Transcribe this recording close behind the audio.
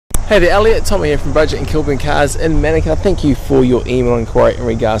Hey there, Elliot. Tommy here from Budget and Kilburn Cars in MANUKAU. Thank you for your email inquiry in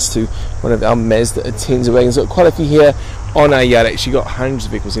regards to one of our Mazda Atenza wagons. Got quite a few here on our yard. Actually got hundreds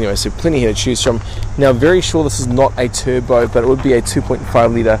of vehicles anyway, so plenty here to choose from. Now, very sure this is not a turbo, but it would be a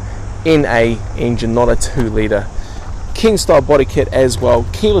 2.5 litre NA engine, not a 2 litre. King style body kit as well,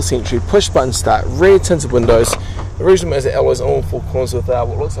 keyless entry, push button start, rear tinted windows, original Mazda alloys on all four corners with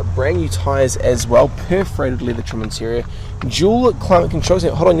what looks like brand new tyres as well, perforated leather trim interior, dual climate controls,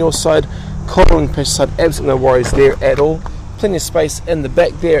 hot on your side, cold on the passenger side, absolutely no worries there at all. Plenty of space in the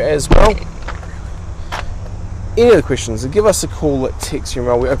back there as well. Any other questions, give us a call, text or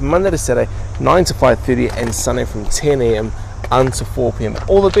email. We're open Monday to Saturday 9 to 5:30 and Sunday from 10 AM until 4 PM.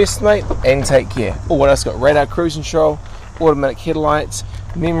 All the best, mate, and take care. Oh, what else got? Radar cruise control, automatic headlights,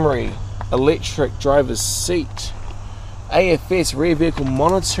 memory, electric driver's seat, AFS, rear vehicle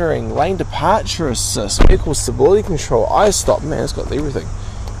monitoring, lane departure assist, vehicle stability control, I-stop. Man, it's got everything.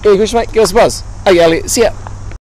 Any question, mate? Give us a buzz. Okay, Elliot, see ya.